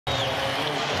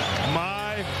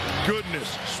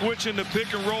goodness. Switching the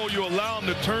pick and roll, you allow him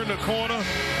to turn the corner.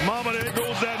 Mama, there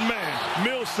goes that man.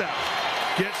 Millsap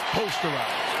gets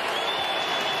posterized.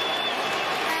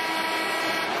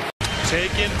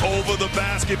 Taking over the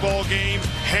basketball game,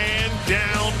 hand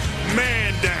down,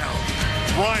 man down.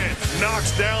 Bryant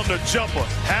knocks down the jumper,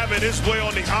 having his way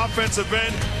on the offensive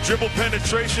end. Dribble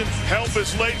penetration, help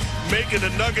is late, making the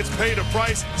Nuggets pay the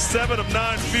price. 7 of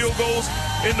 9 field goals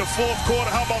in the fourth quarter.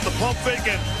 How about the pump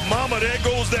fake? And mama, there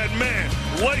goes that man.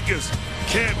 Lakers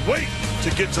can't wait to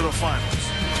get to the finals.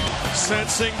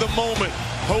 Sensing the moment,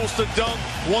 post a dunk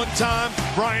one time.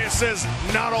 Bryant says,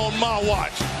 not on my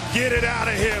watch. Get it out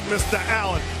of here, Mr.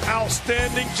 Allen.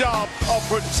 Outstanding job of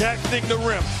protecting the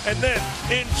rim. And then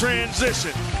in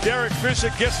transition, Derek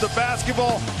Fisher gets the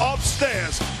basketball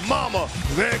upstairs. Mama,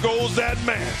 there goes that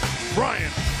man.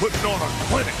 Bryant putting on a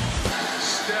clinic.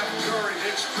 Steph Curry,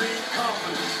 extreme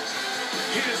confidence.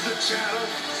 Here's the chatter.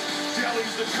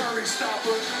 Delly's the Curry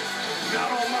stopper.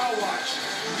 Not on my watch.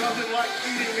 Nothing like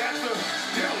eating at the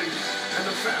deli. And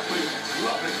the family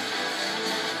love it.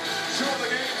 Show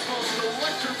the game's most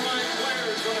electrifying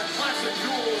players in a classic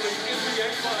duel in the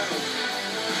NBA Finals.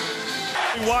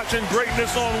 Watching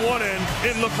greatness on one end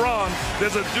in Lebron.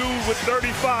 There's a dude with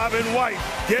 35 in white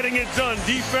getting it done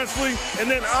defensively and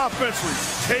then offensively,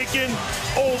 taking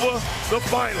over the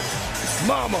finals.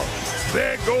 Mama,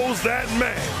 there goes that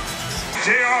man.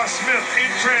 J.R. Smith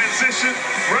in transition,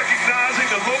 recognizing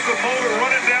the locomotive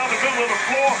running down the middle of the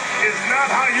floor is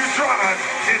not how you drive,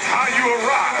 it's how you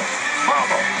arrive.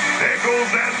 Mama, there goes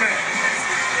that man.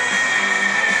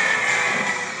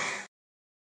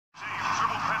 James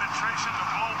dribble penetration to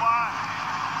blow by.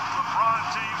 LeBron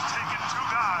James taking 2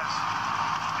 guys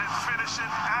and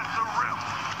finishing at the rim.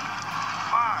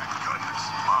 My goodness,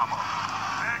 mama,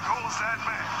 there goes that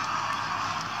man.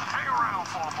 Hang around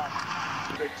for a moment.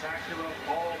 Spectacular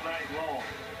all night long.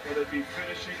 Whether it be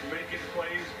finishing, making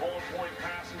plays, on-point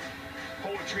passes,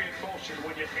 poetry in motion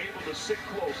when you're able to sit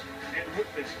close and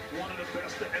witness one of the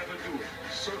best to ever do it.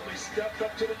 Certainly stepped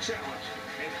up to the challenge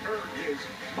and earned his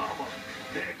mama.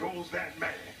 There goes that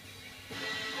man.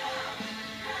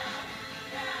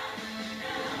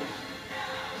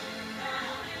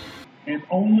 And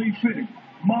only fitting,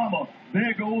 mama,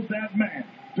 there goes that man.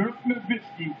 Dirk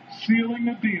Nowitzski sealing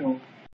the deal